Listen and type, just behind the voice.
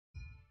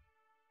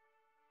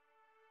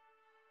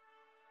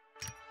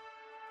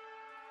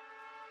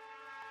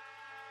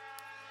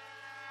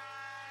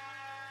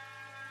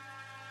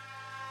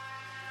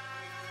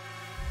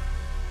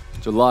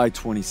July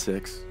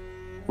 26.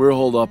 We're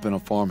holed up in a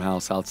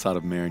farmhouse outside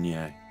of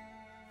Marigny.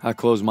 I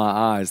close my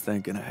eyes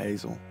thinking of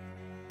Hazel,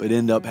 but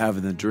end up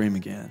having the dream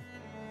again.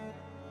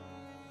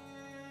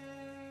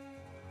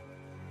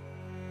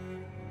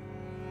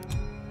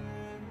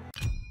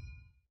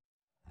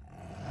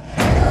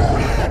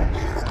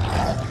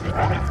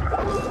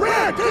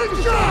 Red, take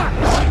a shot!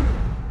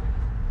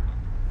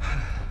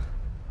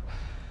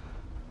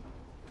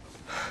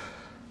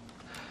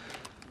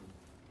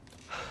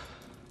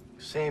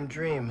 Same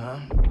dream, huh?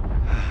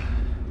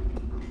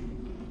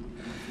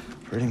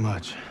 Pretty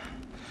much.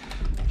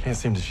 Can't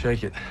seem to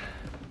shake it.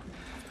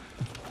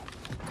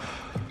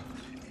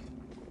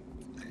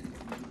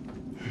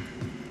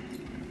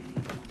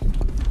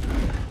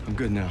 I'm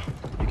good now.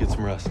 You get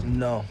some rest.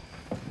 No.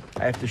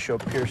 I have to show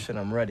Pearson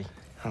I'm ready.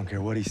 I don't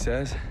care what he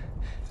says.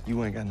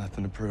 You ain't got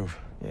nothing to prove.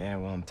 Yeah,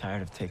 well, I'm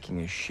tired of taking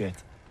his shit.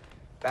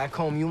 Back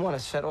home, you want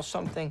to settle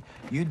something,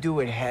 you do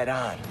it head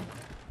on.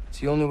 It's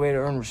the only way to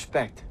earn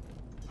respect.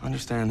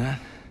 Understand that.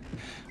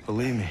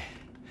 Believe me,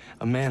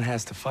 a man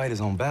has to fight his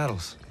own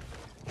battles.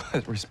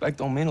 But respect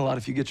don't mean a lot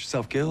if you get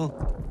yourself killed.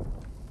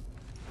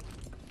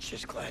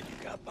 Just glad you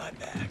got my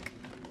back.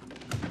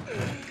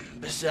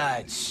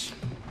 Besides,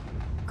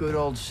 good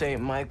old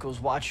St. Michael's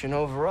watching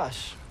over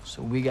us,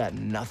 so we got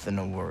nothing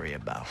to worry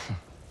about.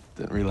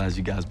 Didn't realize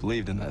you guys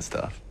believed in that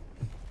stuff.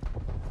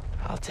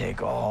 I'll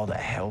take all the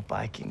help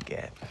I can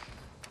get.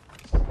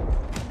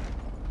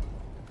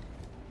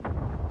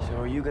 So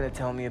are you gonna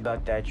tell me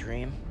about that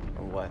dream,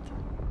 or what?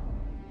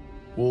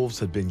 Wolves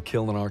had been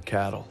killing our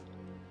cattle.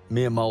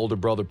 Me and my older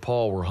brother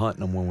Paul were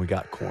hunting them when we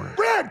got cornered.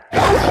 Red!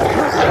 Red,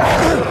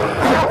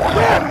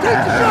 take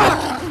the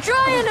shot! I'm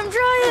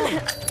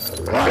trying!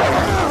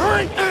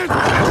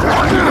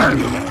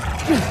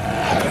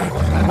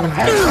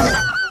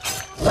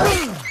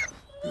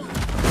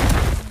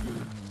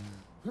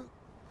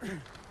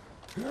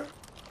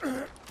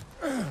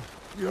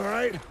 You all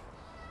right?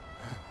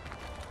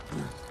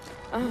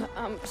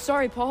 I'm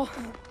sorry, Paul.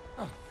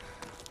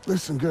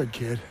 Listen good,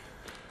 kid.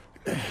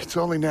 It's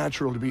only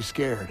natural to be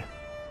scared.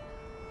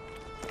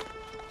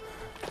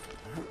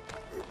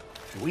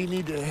 We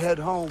need to head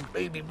home,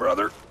 baby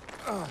brother.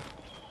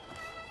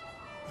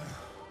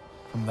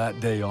 From that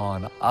day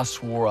on, I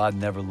swore I'd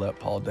never let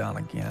Paul down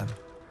again.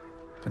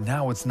 But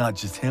now it's not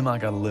just him I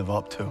gotta live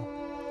up to.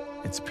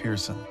 It's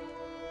Pearson.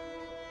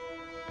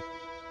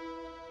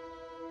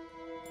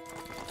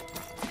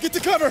 Get to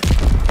cover!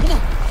 Come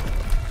on!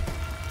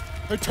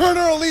 Hey,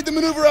 Turner will lead the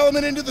maneuver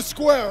element into the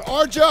square.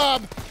 Our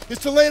job is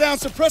to lay down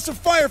suppressive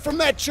fire from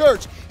that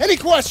church. Any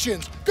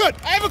questions? Good,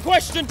 I have a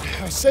question.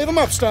 Save them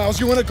up, Styles.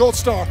 You win a gold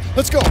star.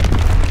 Let's go.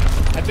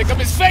 I think I'm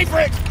his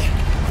favorite.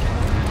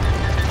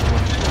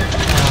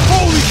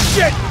 Holy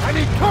shit! I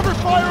need cover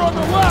fire on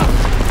the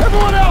left.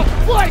 Everyone else,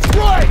 flank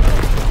right!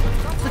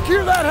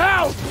 Secure that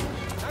house!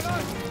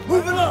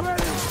 Move it up!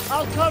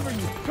 I'll cover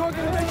you.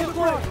 Target to make it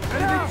work.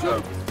 Enemy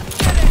troops!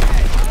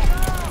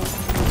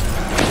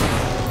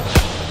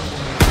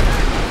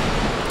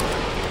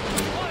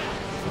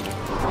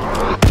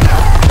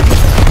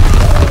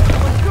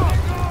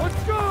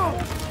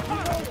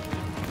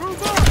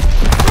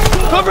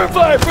 Cover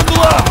fire from the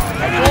left!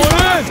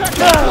 Going in!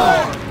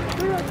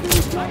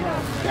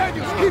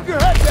 Daniels, keep your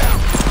head down!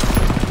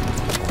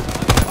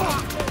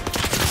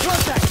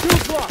 Contact, 2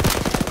 o'clock!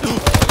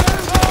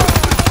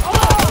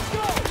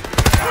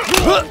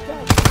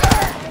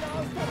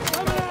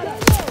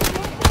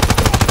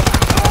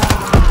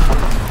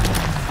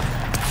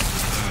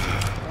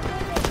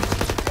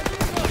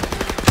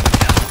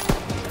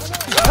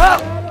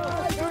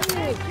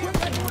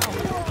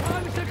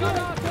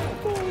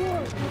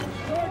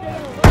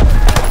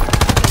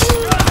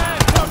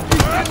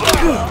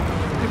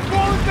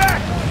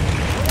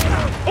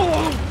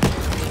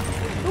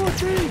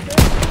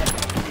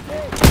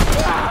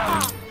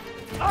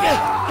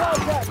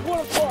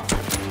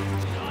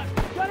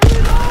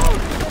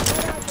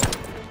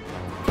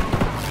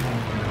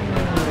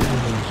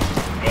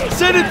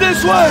 Send it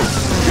this way!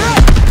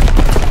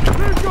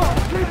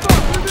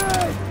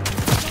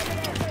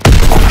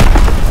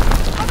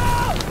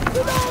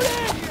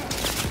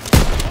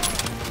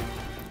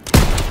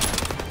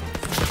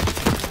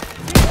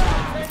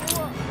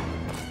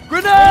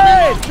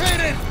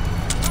 Grenade!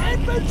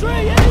 Infantry,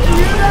 you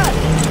hear that?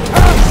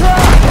 Half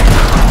track!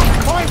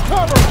 Find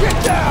cover, get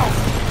down!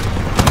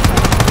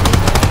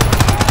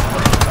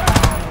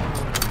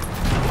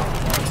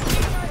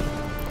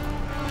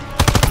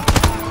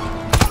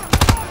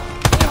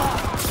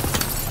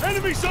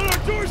 Enemies on our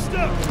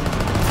doorstep!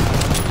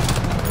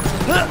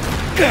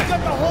 Got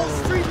the whole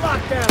street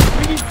locked down.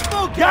 We need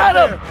smoke. Got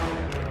him!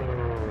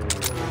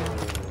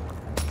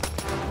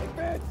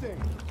 Advancing.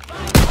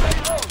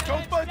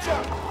 Don't bunch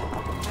up.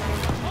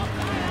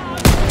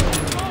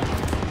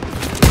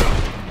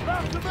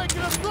 About to make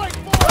it a break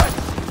for us.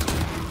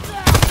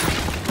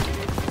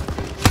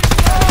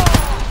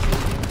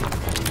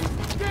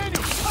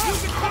 Daniel, you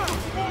can cover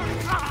for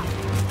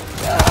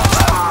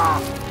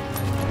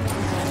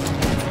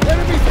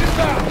Enemies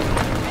inbound.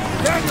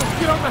 Daniel,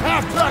 get on the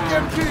half-track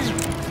MG.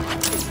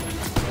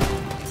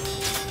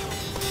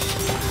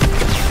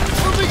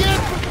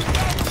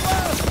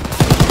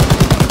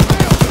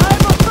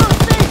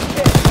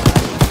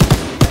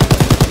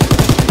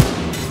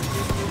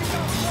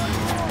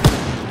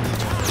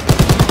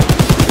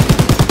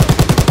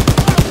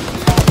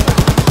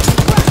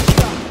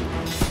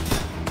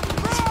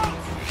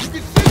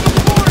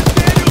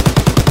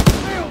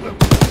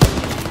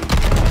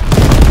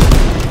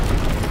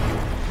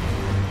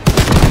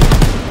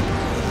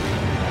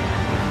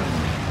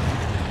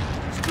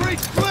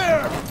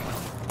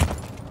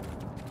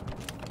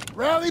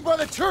 Meet by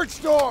the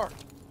church door!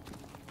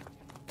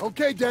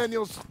 Okay,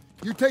 Daniels,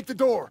 you take the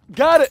door.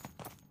 Got it!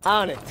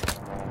 On it.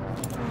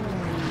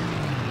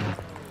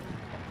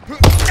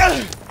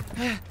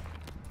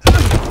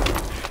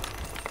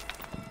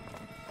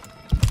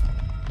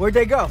 Where'd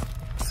they go?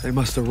 They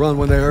must have run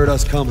when they heard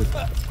us coming.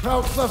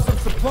 Krauts left some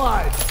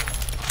supplies.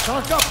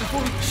 Stock up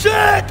before we...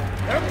 Shit!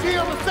 Empty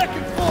on the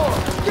second floor!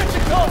 Get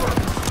your cover!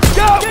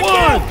 Got Get one!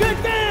 down!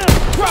 Get down!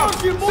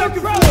 Krauts, you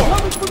second floor!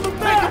 Coming from the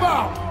back! Take him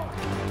out!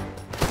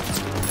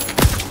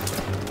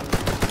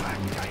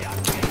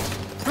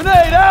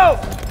 Grenade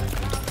out!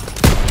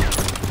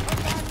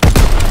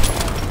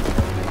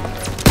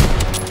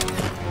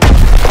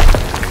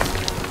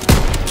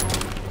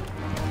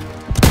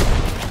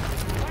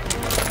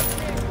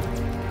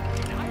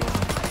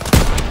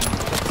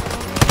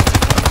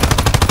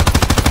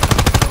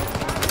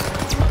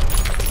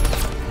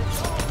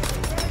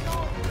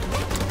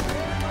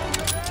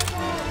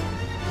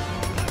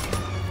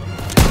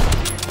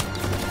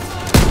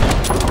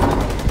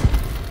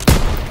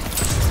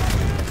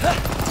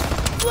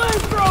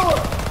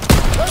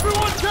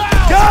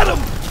 Got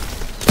him!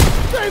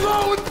 Stay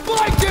low and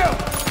flank him!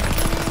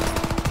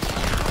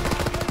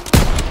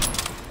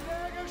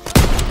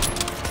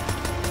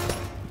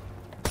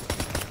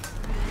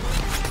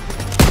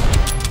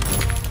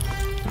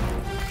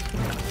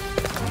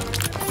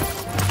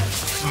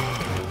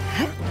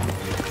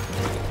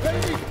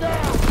 Enemies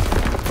down!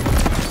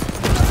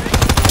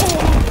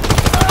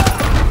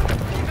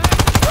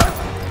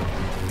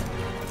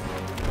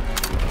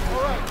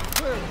 All right,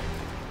 clear.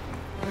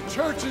 The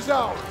church is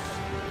ours.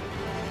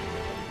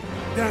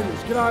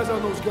 Daniels, get eyes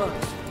on those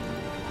guns.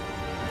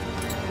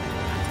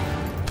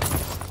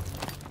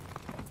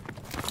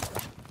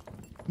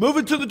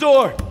 Moving to the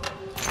door!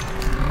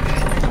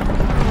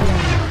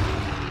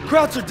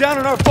 Krauts are down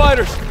on our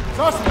fighters!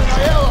 Zussman,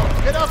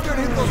 Aiello, get up there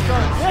and hit those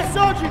guns. Yes,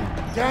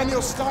 Sergeant!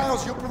 Daniel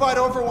Stiles, you'll provide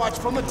overwatch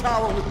from the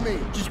tower with me.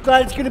 Just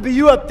glad it's gonna be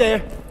you up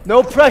there.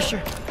 No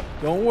pressure.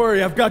 Don't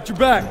worry, I've got your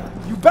back.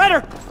 You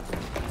better!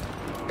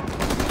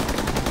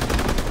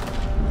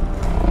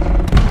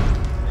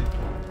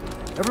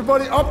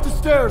 Everybody up the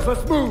stairs,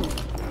 let's move.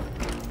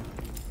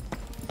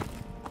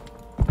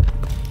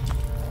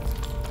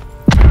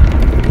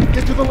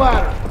 Get to the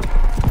ladder.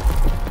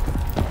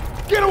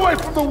 Get away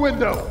from the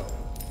window.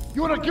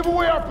 You want to give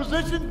away our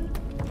position?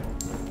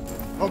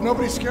 Hope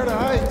nobody's scared of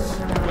heights.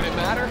 Would it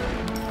matter?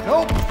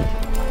 Nope.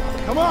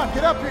 Come on,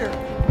 get up here.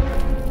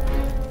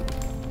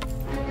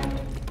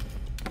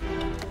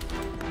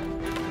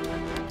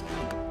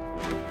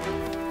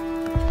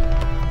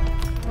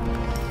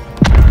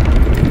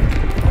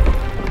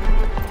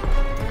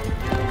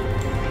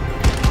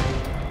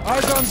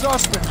 Eyes on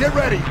Zussman, get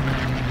ready.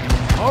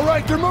 All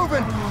right, they're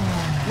moving.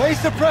 Lay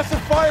suppressive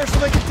fire so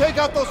they can take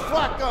out those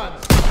flak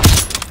guns.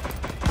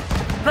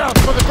 Ground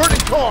for the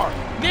burning car.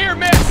 Near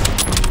miss!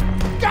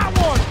 Got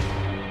one!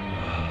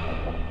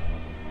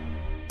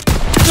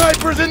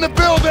 Snipers in the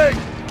building!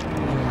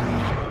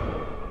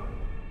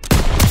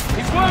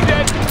 He's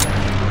wounded!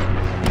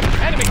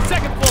 Enemy,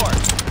 second floor!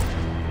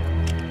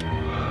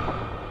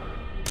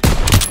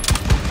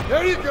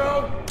 There you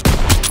go!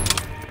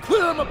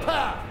 Clear them a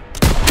path!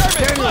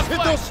 German, Daniels, left hit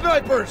flank. those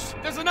snipers!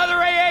 There's another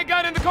AA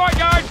gun in the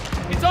courtyard!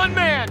 It's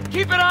unmanned!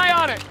 Keep an eye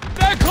on it!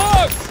 They're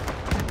close!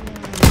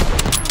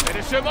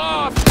 Finish him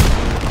off!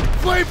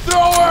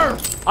 Flamethrower!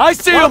 I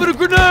see him! A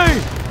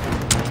grenade!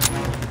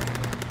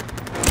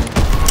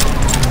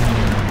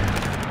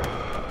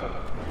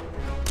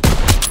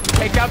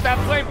 Take out that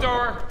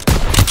flamethrower!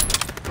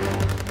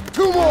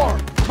 Two more!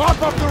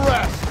 Mop up the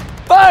rest!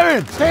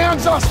 Firing! Stay on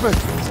Zussman!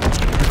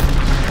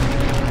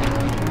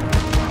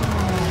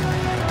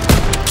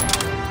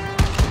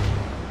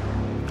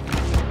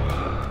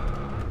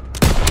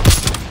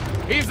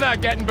 He's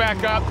not getting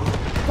back up!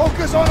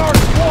 Focus on our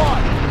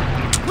squad!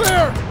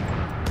 Clear!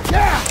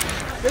 Yeah!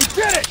 They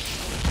did it!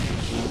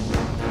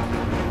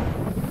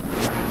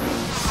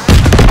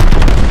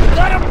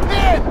 Got him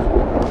pinned!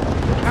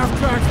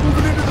 Half-tracks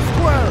moving into the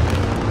square!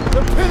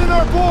 They're pinning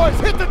our boys!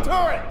 Hit the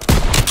turret!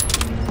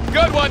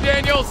 Good one,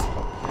 Daniels!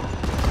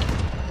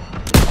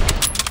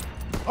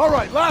 All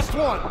right, last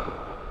one!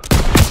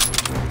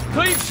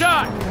 Clean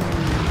shot!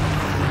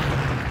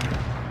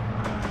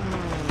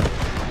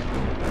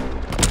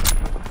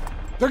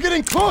 They're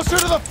getting closer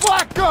to the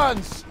flak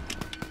guns!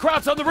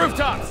 Krauts on the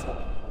rooftops!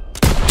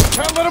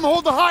 Can't let them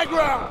hold the high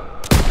ground!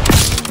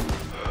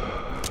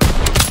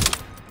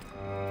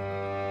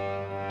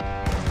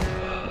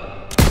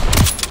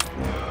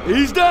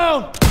 He's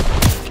down!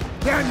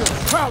 Daniel,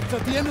 Krauts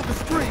at the end of the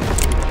street!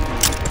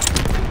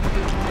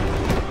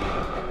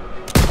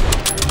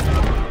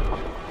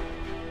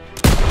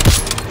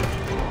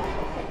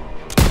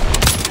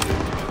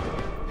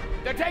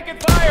 They're taking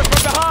fire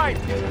from behind!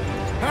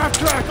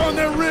 Half-track on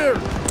their rear!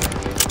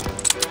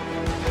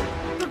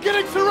 They're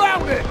getting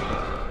surrounded!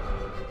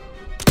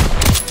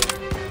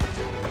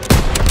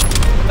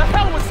 What the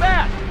hell was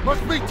that?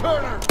 Must be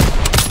Turner!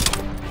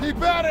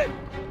 Keep at it!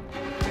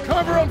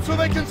 Cover them so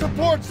they can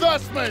support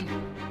Zussman!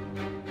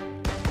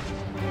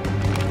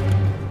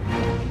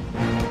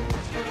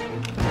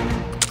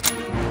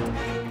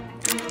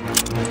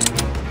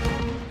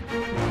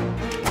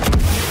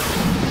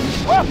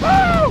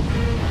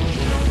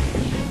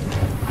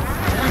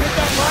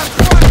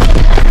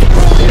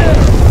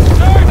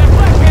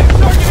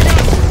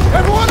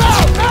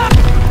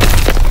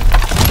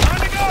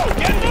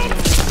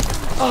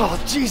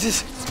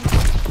 Jesus!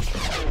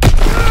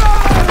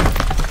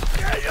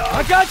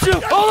 I got you!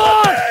 Hold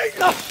on!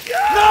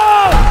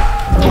 No!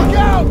 Look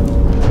out!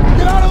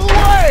 Get out of the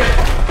way!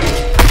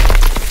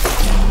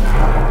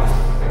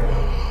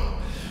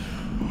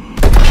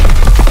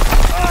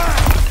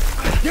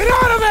 Get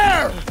out of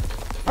there!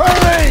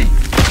 Hurry!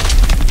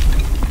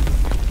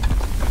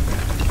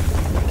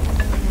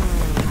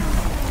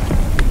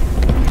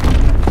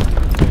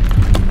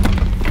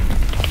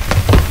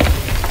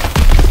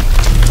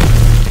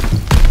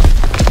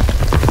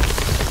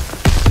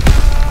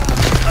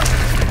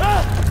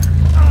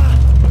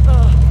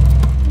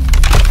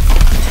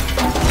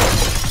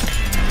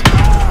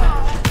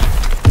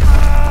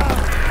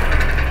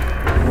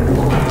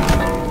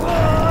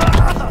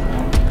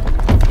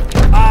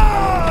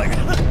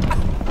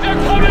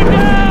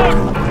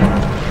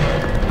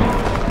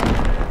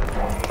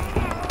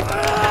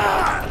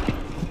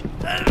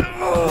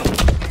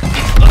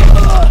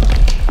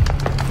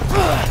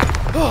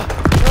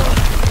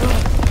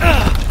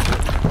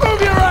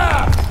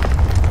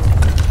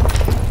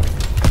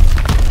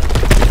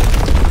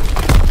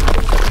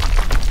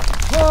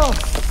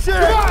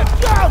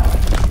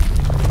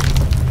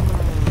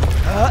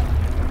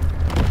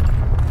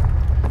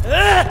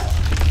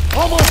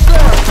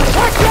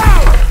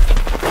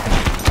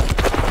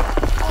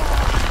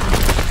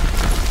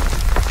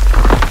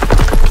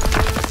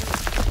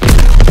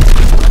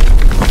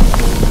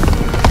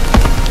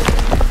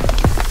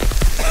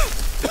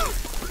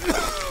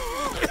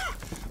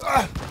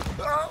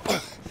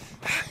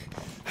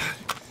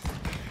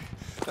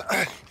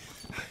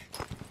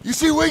 You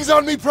see wings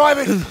on me,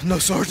 Private? No,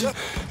 Sergeant.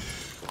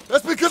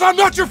 That's because I'm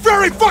not your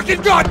fairy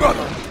fucking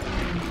godmother!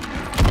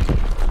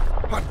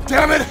 God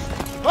damn it!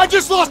 I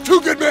just lost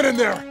 2 good men in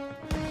there!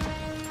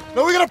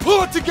 Now we gotta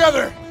pull it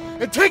together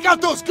and take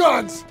out those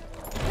guns!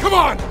 Come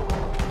on!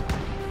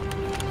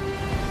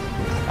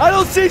 I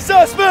don't see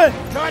suspect!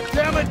 God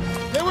damn it!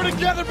 They were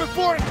together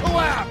before it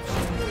collapsed!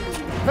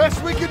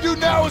 Best we can do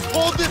now is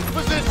hold this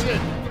position!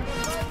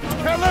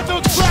 Can't let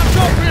those traps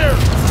up here!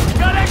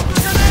 Got extra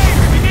grenades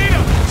if you need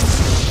them!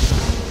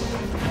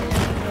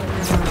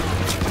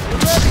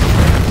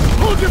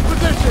 Hold your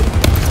position!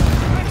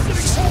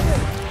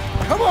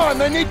 Come on,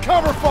 they need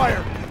cover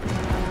fire!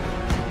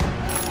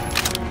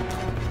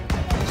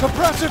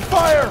 Suppressive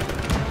fire!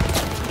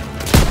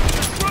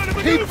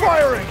 Keep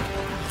firing!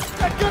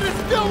 That gun is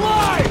still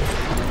live!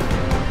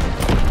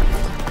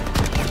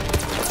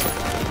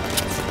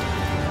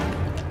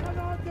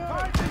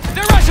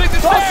 They're rushing the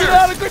Toss it stairs!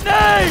 out a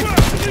grenade!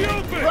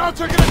 Browns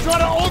are gonna try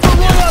to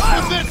overrun our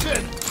position!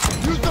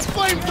 Use the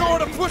flamethrower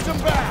to push them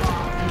back!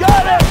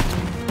 Got it!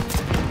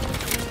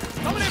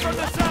 Coming in from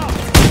the south!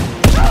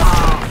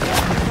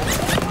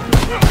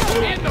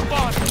 In the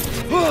body!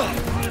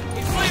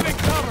 He's leaving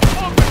cover!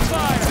 Open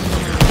fire!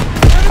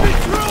 Enemy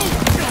troops!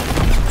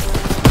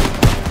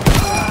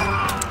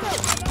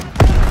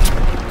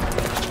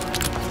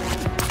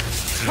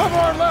 Cover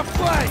our left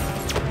flank!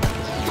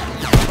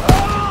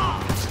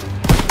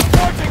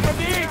 Marching from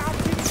the east!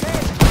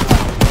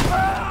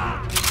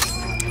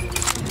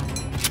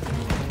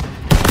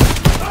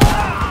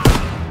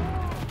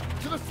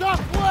 To the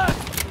southwest!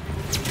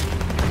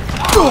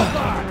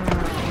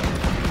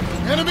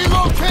 Enemy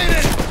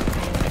located!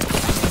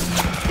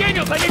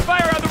 Daniels, I need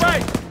fire on the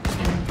right!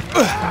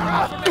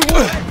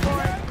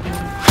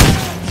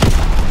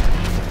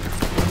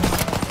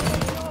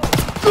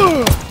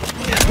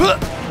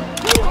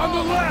 On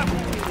the left!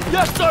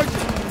 Yes,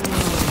 Sergeant!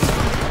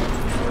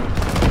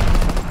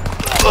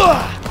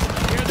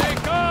 Here they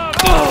come!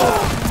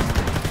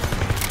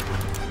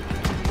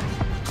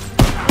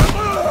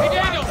 Hey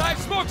Daniels, I have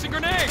smokes and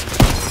grenades!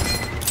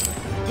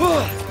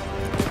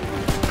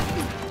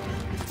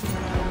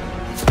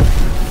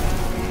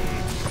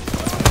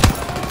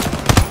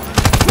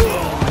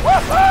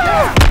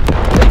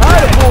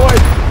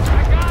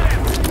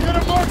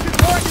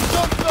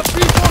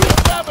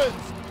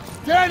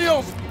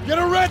 Daniels, get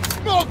a red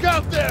smoke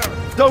out there!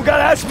 Don't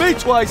gotta ask me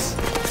twice!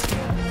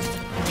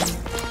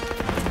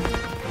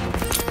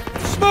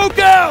 Smoke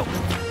out!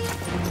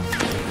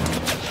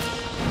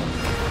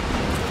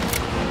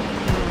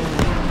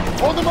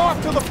 Hold them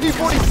off till the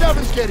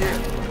P-47s get here!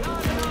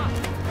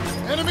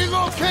 Enemy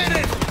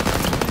located!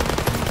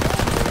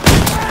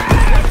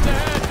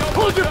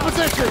 Hold your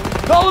position!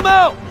 Call him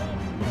out!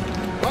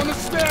 On the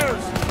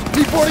stairs!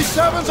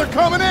 P-47s are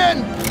coming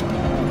in!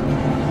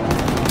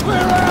 Clear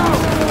out!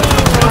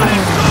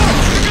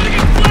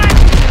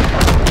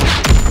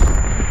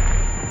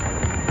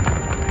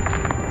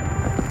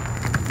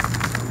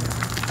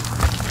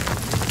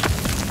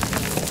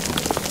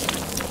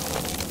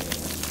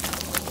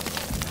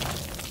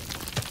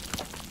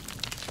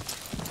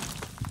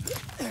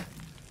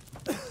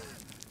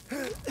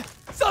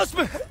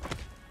 Suspect!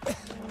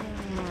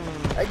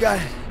 I got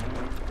it.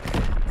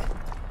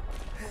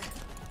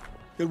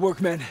 Good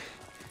work, men.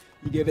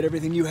 You gave it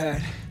everything you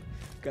had.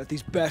 Got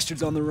these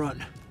bastards on the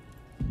run.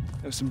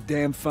 That was some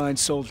damn fine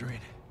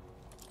soldiering.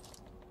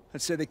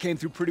 I'd say they came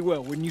through pretty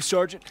well, wouldn't you,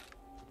 Sergeant?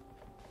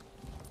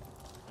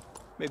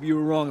 Maybe you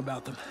were wrong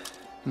about them.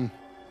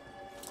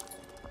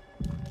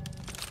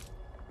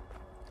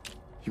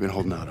 You've been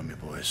holding out on me,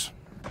 boys.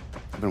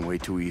 I've been way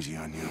too easy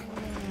on you.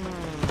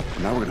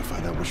 Now we're gonna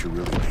find out what you're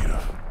really made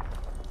of.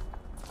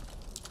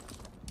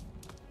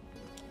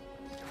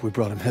 If we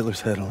brought him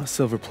Hitler's head on a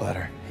silver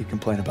platter, he'd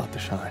complain about the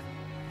shine.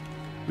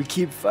 We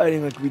keep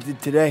fighting like we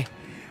did today,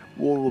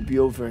 war will be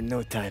over in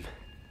no time.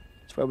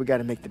 That's why we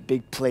gotta make the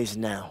big plays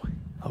now.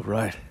 All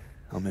right,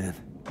 I'm in.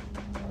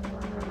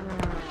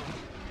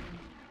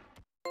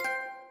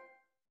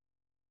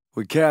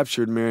 We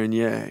captured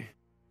Marigny.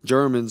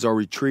 Germans are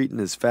retreating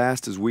as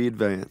fast as we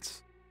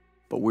advance.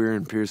 But we're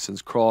in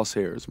Pearson's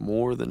crosshairs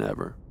more than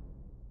ever.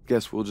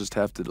 Guess we'll just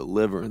have to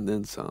deliver and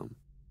then some.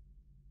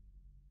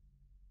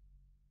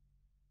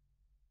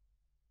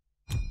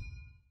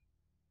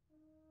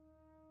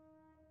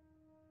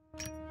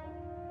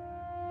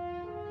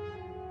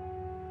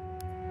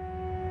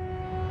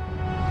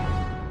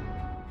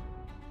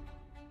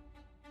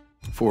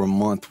 For a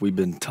month, we've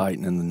been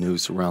tightening the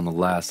noose around the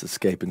last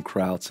escaping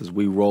Krauts as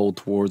we roll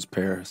towards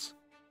Paris.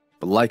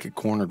 But like a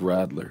cornered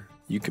rattler,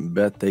 you can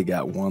bet they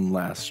got one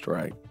last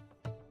strike.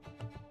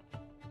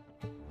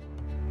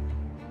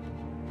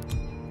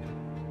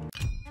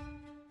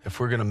 If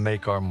we're gonna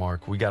make our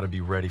mark, we gotta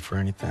be ready for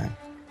anything.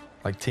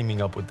 Like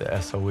teaming up with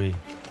the SOE,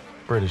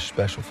 British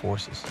Special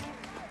Forces.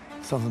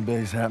 Something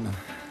big's happening.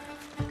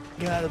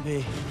 Gotta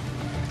be.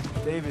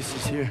 Davis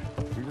is here.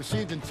 We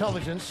received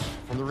intelligence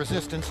from the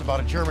resistance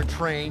about a German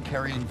train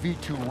carrying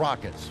V2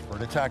 rockets for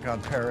an attack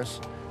on Paris,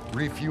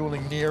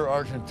 refueling near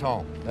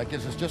Argenton. That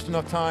gives us just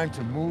enough time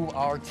to move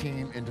our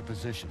team into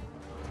position.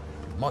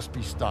 It must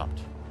be stopped.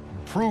 You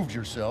proved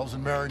yourselves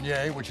in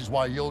Marigny, which is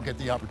why you'll get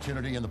the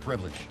opportunity and the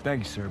privilege.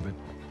 Thank you, sir, but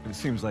it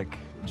seems like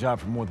a job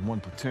for more than one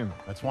platoon.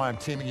 That's why I'm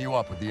teaming you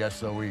up with the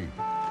SOE.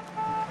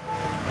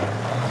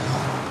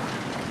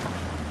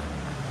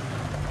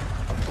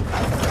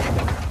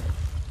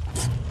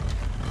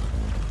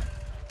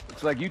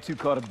 Looks like you two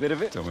caught a bit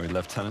of it. Don't worry,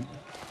 Lieutenant.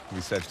 We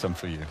saved some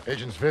for you.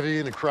 Agents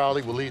Vivian and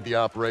Crowley will lead the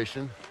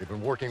operation. They've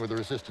been working with the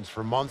resistance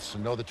for months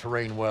and know the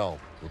terrain well.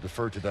 We'll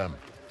defer to them.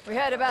 We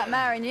heard about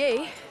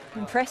Marigny.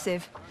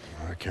 Impressive.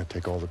 I can't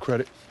take all the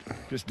credit.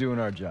 Just doing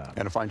our job.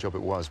 And a fine job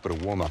it was, but a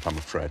warm-up, I'm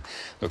afraid.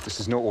 Look,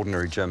 this is no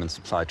ordinary German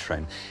supply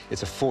train.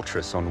 It's a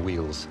fortress on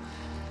wheels.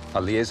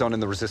 Our liaison in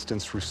the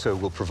resistance, Rousseau,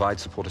 will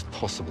provide support if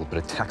possible, but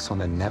attacks on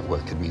their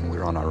network could mean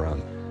we're on our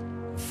own.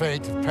 The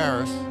fate of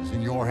Paris is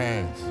in your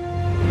hands.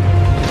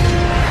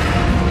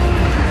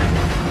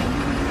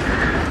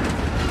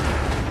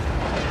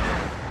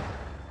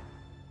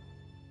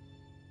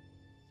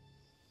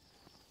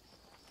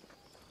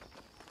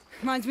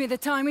 Reminds me of the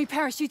time we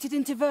parachuted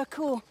into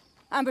Vercors.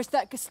 Ambushed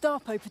that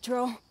Gestapo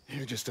patrol.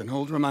 You're just an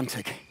old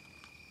romantic.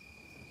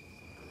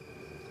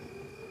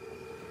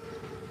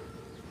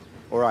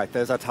 All right,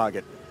 there's our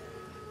target.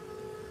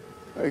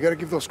 You gotta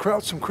give those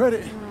Krauts some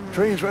credit.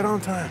 Train's right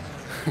on time.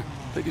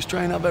 Biggest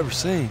train I've ever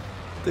seen.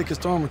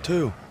 Thickest armor,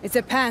 too. It's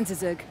a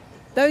Panzerzug.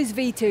 Those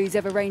V2s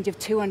have a range of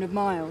 200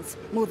 miles.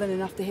 More than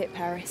enough to hit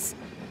Paris.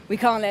 We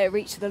can't let it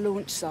reach the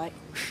launch site.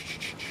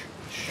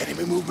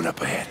 Enemy movement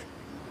up ahead.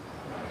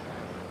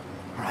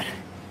 All right,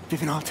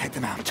 Vivian, I'll take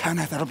them out.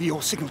 Turner, that'll be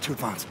your signal to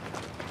advance.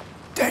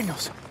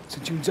 Daniels,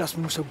 since you and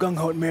Zussman were so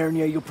gung-ho at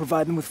Marigny, you'll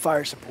provide them with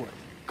fire support.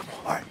 Come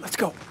on, all right, let's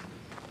go.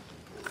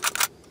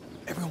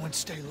 Everyone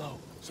stay low.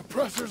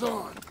 Suppressors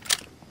on.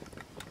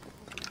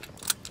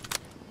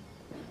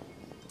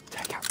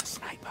 Take out the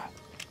sniper.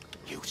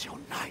 Use your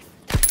knife,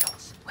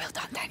 Daniels. Well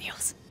done,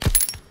 Daniels.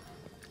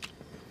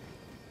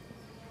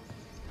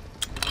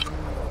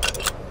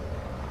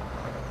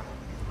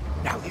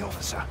 Now the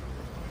officer.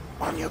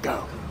 On you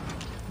go.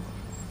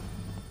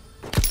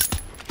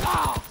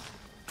 Oh,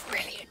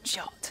 brilliant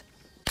shot.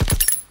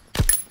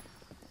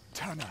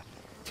 Turner,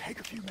 take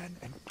a few men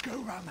and go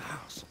around the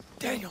house.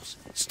 Daniels,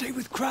 stay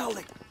with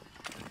Crowley.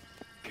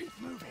 Keep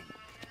moving.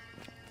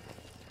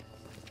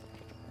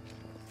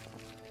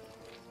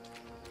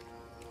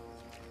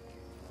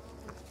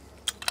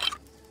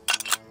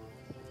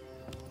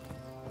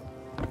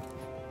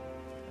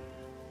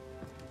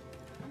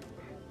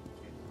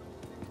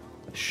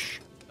 Shh.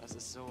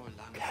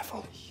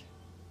 Careful.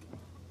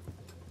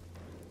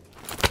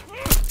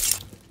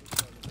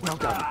 Well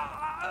done.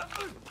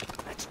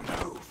 Let's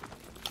move.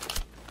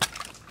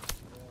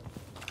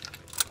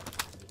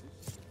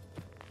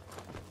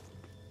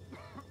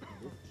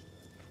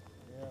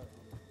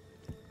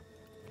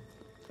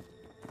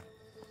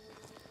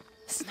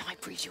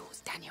 Sniper is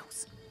yours,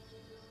 Daniels.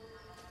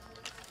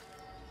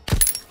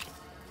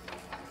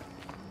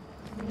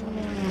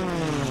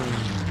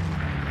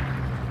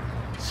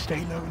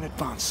 Stay low and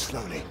advance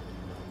slowly.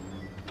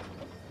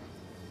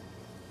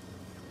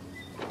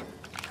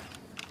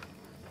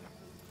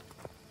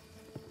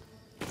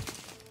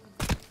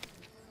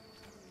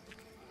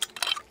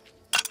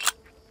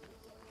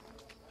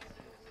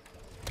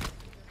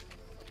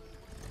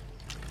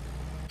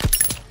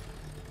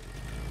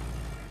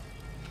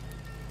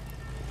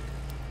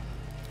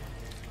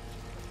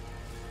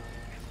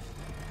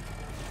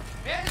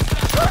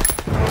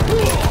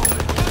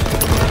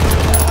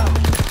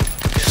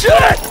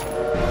 Shit!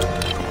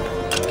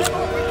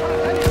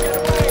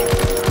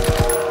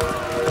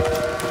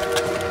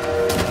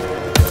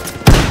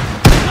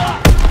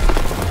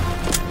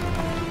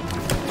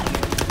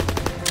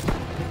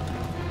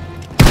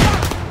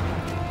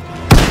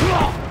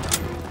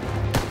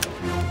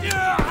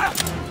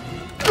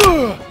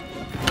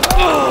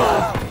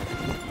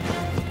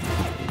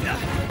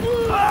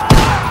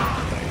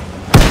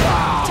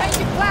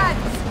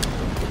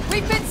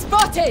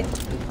 Spotted!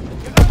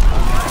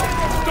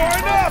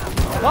 Storing up!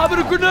 Lobbing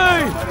a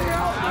grenade!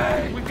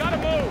 We gotta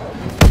move!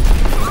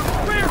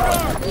 Rear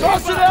guard!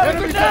 Toss it out a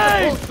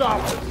grenade!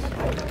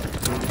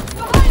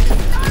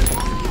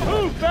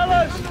 Move,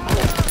 fellas!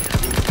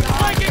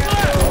 Flanking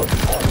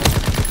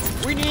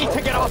left! We need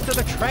to get off to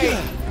the train!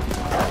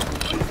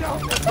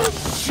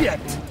 Shit!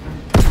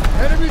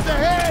 Enemies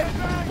ahead!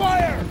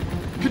 Fire!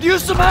 Could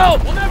use some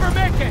help! We'll never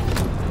make it!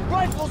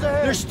 Rifles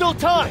ahead! There's still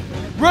time!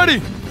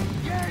 Ready!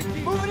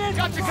 Moving in!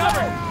 Got you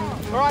covered!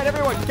 All right,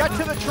 everyone, get to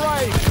the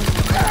train!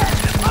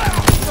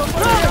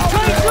 No,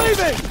 train's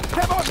leaving!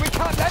 Come on, we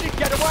can't let it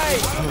get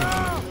away!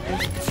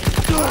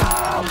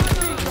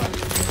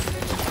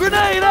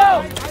 Grenade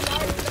out!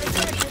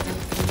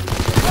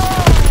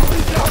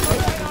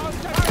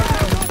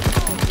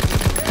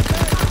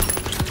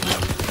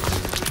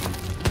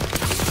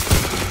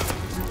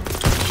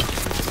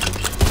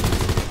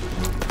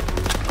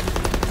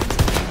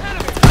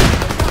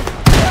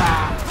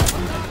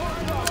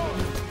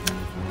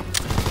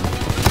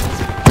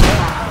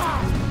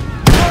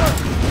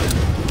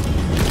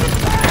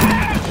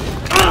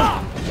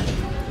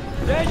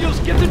 Daniels,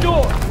 get the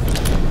door!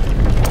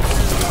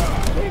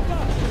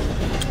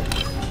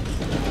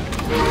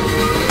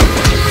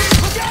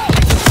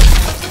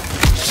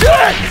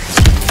 Shit!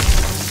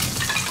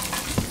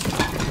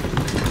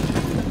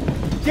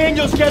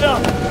 Daniels, get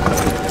up!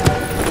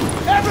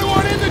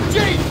 Everyone in the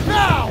Jeep,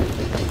 now! We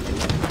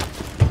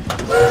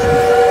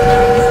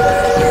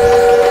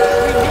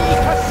need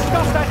to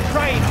stop that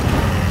train!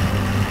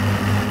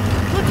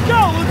 Let's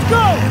go! Let's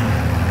go!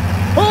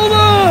 Hold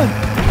on!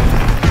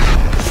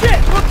 Shit!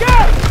 Look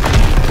out!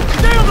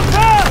 Stay on the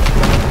path!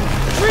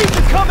 Trees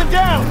are coming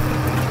down!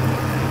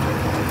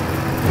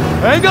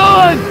 Hang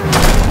on!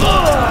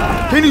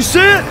 Can you see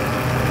it?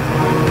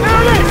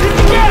 There it is! Hit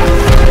the gas!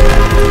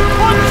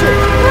 Punch it!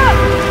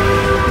 Left!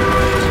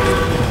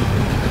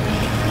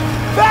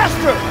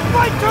 Faster!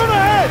 Right turn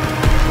ahead!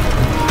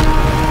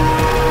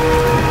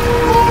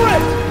 Over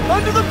it!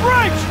 Under the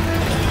bridge!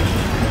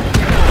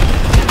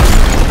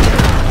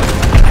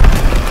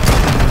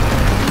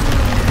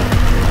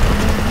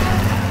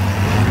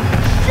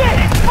 Shit!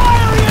 It's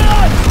firing at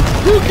us!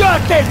 You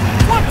got this!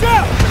 Watch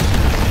out!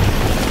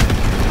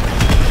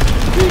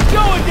 Keep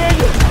going,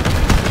 Daniel!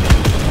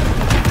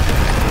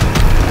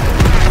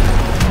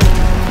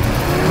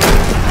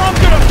 I'm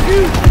gonna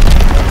puke!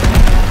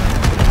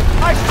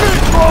 I should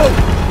throw!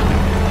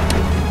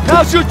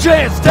 Now's your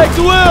chance! Take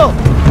the wheel!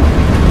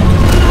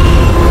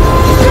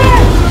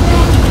 Shit!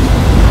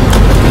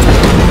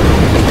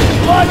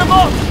 Line them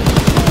up!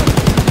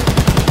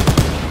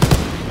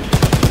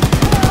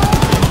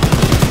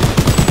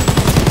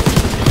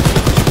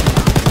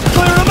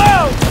 Clear them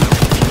out!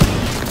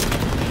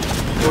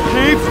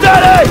 Keep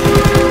steady!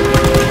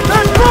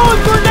 They're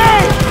throwing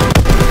grenades!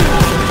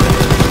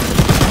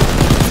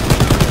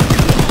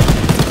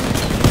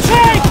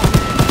 Take!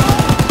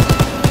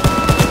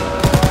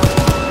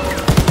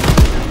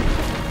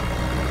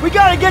 We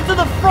gotta get to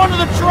the front of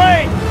the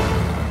train!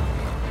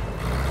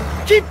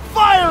 Keep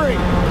firing!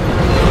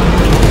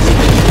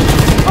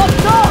 Up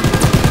top!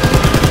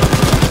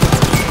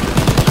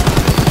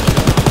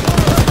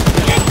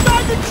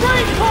 Inside the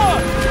train car!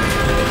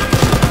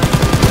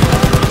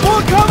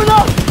 More coming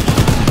up!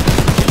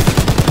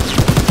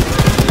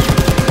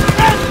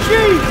 SG!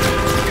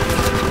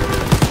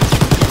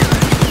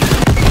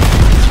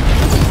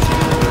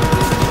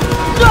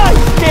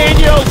 Nice,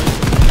 Daniel!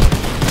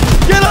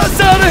 Get us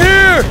out of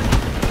here!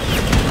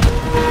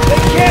 They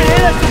can't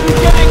hit us if we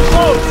get in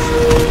close!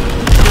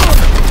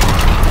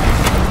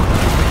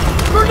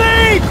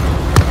 Grenade!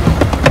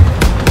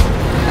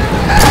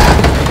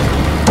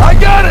 I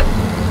got it!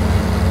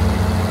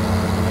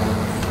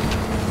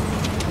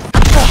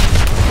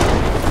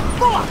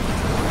 Fuck!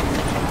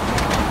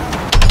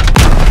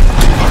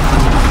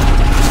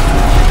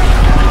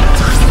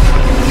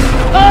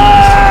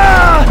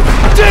 Ah!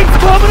 Thing's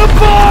coming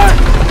apart!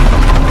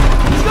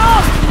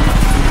 Stop!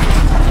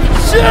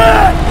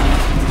 Shit!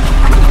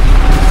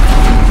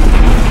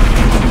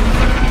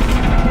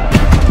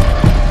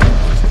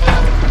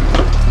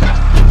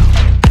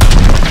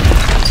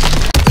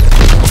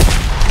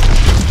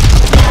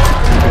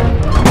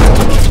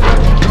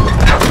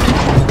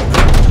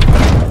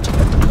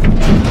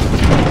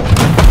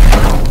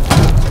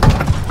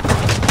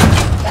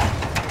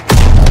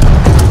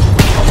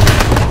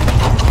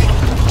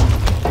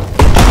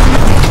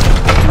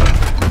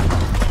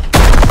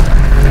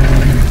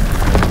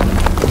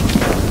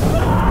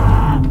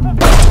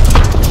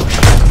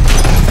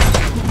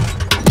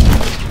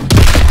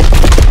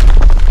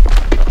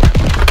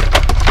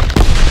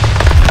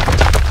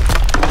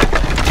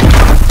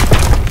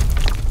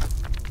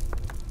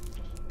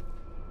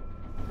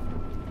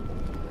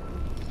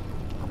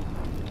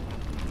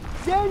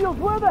 Daniels,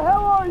 where the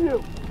hell are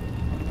you?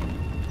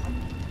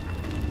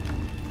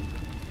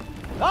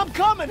 I'm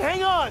coming,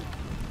 hang on!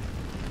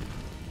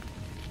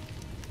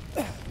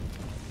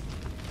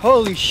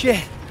 Holy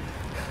shit.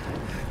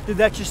 Did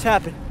that just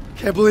happen?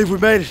 Can't believe we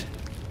made it.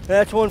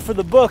 That's one for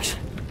the books.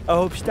 I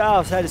hope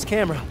Styles had his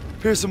camera.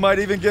 Pearson might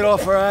even get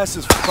off our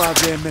asses for 5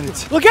 damn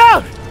minutes. Look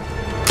out!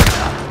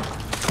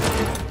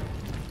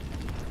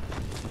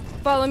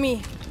 Follow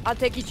me. I'll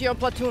take you to your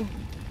platoon.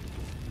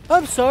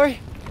 I'm sorry.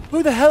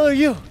 Who the hell are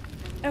you?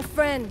 A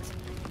friend.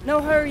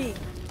 No hurry.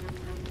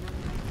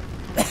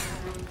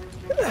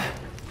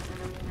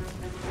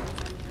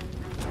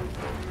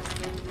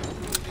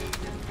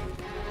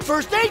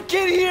 First aid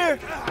kit here!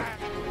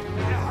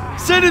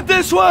 Send it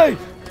this way!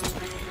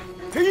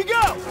 Here you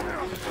go!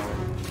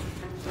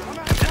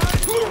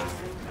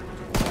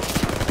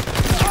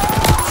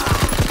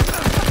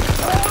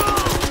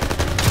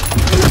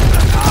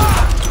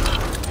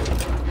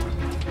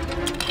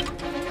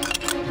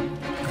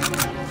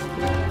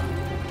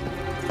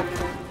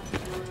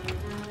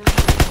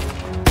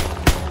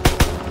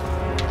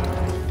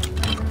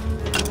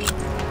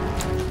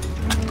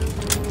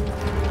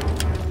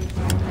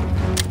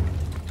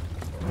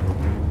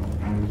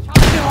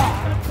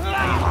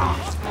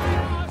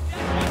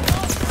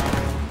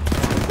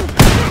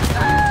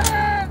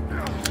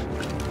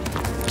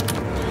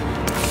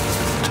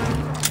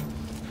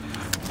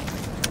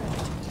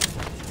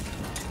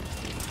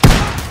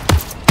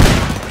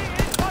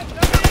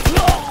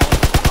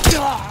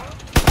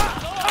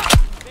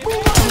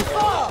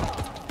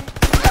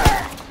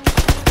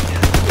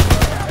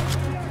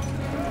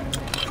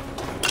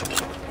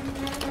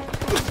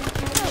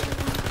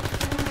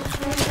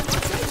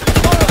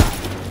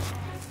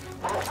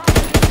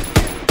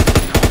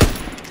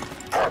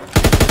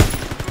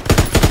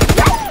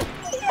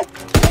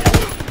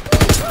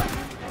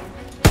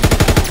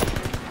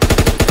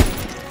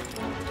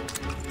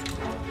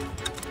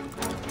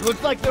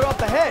 Looks like they're up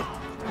ahead.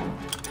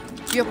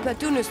 Your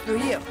platoon is through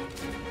here.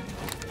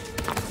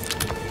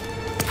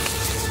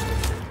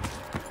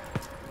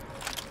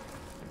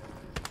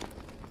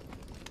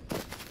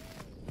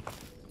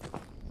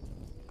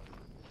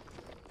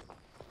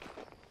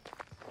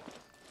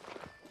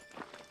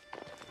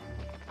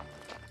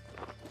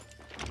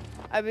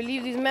 I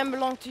believe these men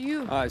belong to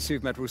you. I see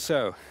you've met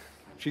Rousseau.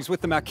 She's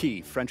with the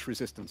Marquis, French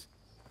resistance.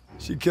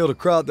 She killed a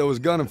crowd that was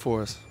gunning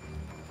for us.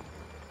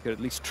 You could at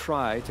least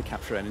try to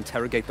capture and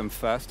interrogate them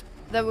first.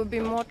 There would be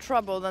more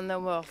trouble than they're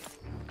worth.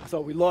 I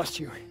thought we lost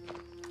you.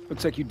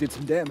 Looks like you did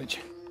some damage.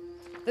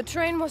 The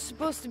train was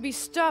supposed to be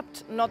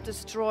stopped, not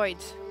destroyed.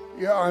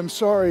 Yeah, I'm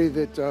sorry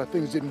that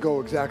things didn't go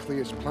exactly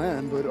as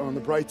planned, but on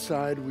the bright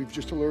side, we've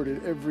just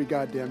alerted every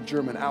goddamn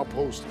German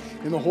outpost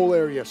in the whole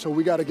area, so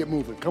we gotta get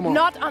moving. Come on.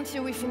 Not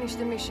until we finish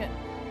the mission.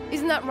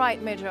 Isn't that right,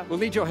 Major? We'll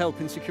need your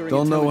help in securing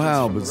Don't know intelligence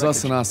how, from but the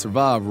Zuss and wreckage. I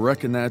survived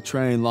wrecking that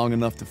train long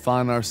enough to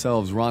find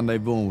ourselves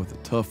rendezvousing with a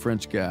tough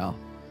French gal.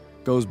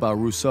 Goes by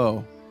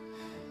Rousseau.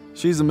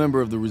 She's a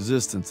member of the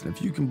Resistance, and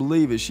if you can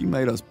believe it, she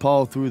made us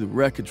paw through the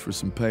wreckage for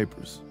some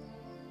papers.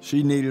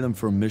 She needed them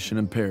for a mission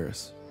in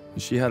Paris,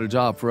 and she had a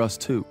job for us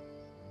too.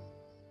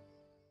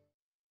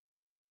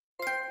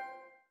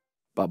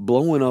 By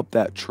blowing up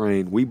that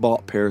train, we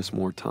bought Paris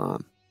more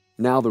time.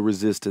 Now the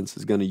Resistance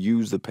is going to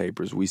use the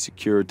papers we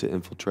secured to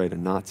infiltrate a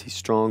Nazi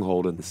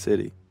stronghold in the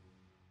city.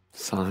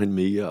 Sign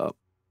me up.